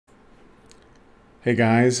Hey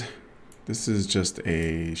guys, this is just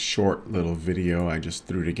a short little video I just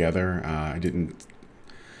threw together. I didn't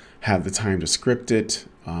have the time to script it,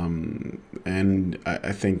 and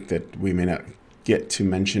I think that we may not get to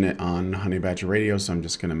mention it on Honey Badger Radio, so I'm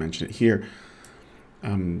just going to mention it here.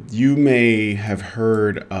 You may have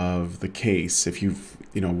heard of the case if you've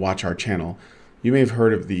watch our channel. You may have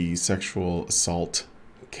heard of the sexual assault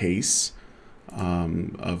case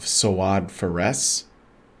of Souad Faress,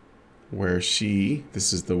 where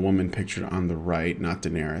this is the woman pictured on the right, not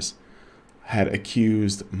Daenerys, had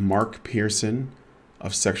accused Mark Pearson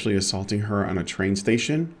of sexually assaulting her on a train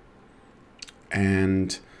station.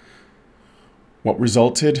 And what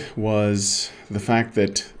resulted was the fact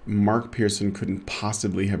that Mark Pearson couldn't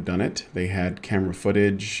possibly have done it. They had camera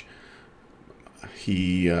footage.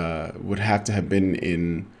 He would have to have been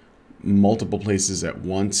in multiple places at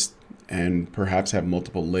once and perhaps have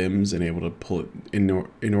multiple limbs and able to pull it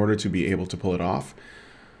in order to be able to pull it off.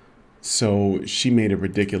 So she made a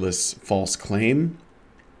ridiculous false claim,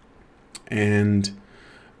 and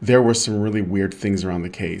there were some really weird things around the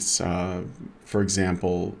case. For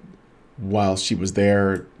example, while she was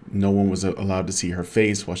there, no one was allowed to see her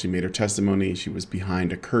face while she made her testimony. She was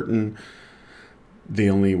behind a curtain. They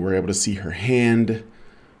only were able to see her hand.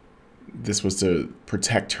 This was to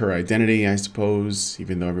protect her identity, I suppose,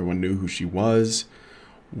 even though everyone knew who she was.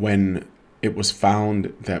 When it was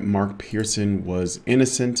found that Mark Pearson was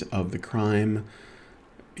innocent of the crime,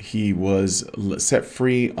 he was set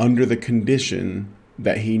free under the condition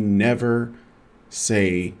that he never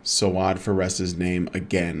say Souad Faress's name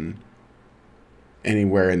again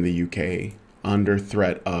anywhere in the UK, under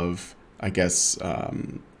threat of, I guess,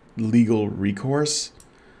 legal recourse.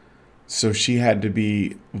 So she had to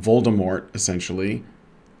be Voldemort, essentially,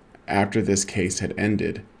 after this case had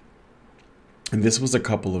ended. And this was a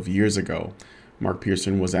couple of years ago. Mark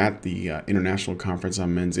Pearson was at the International Conference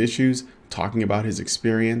on Men's Issues talking about his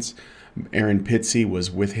experience. Erin Pitsey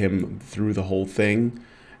was with him through the whole thing.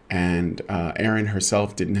 And Erin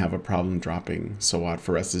herself didn't have a problem dropping Souad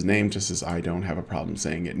Faress's name, just as I don't have a problem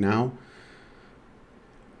saying it now.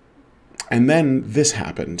 And then this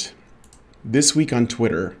happened. This week on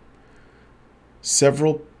Twitter,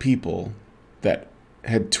 several people that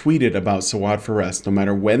had tweeted about Souad Faress, no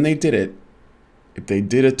matter when they did it, if they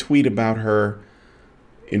did a tweet about her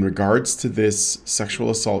in regards to this sexual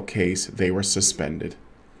assault case, they were suspended.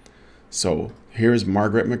 So here's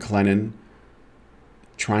Margaret McLennan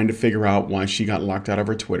trying to figure out why she got locked out of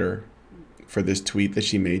her Twitter for this tweet that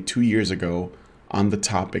she made 2 years ago on the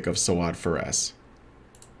topic of Souad Faress.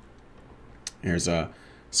 Here's a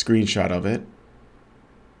screenshot of it.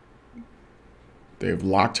 They've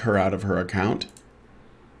locked her out of her account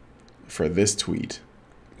for this tweet.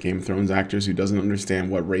 Game of Thrones actors who doesn't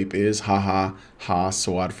understand what rape is. Ha ha ha,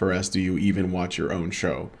 Souad Faress, do you even watch your own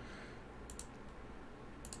show?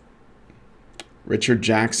 Richard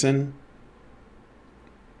Jackson,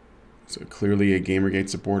 so clearly a Gamergate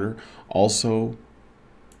supporter, also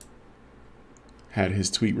had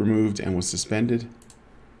his tweet removed and was suspended.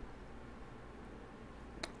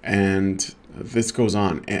 And this goes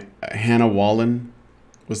on. Hannah Wallen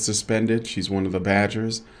was suspended. She's one of the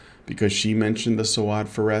Badgers because she mentioned the Souad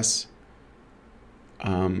Faress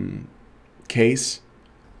case.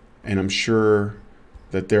 And I'm sure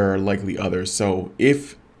that there are likely others. So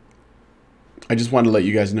I just want to let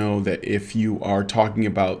you guys know that if you are talking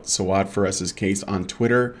about Souad Faress's case on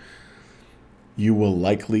Twitter, you will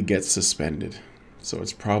likely get suspended. So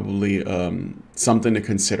it's probably something to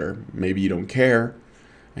consider. Maybe you don't care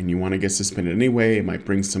and you want to get suspended anyway. It might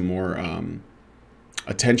bring some more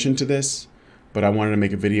attention to this, but I wanted to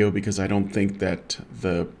make a video because I don't think that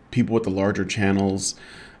the people with the larger channels,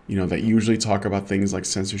 that usually talk about things like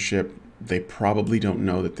censorship, they probably don't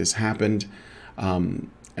know that this happened, and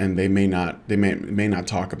they may not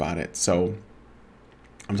talk about it. So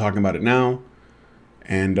I'm talking about it now,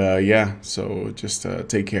 and yeah, so just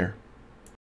take care.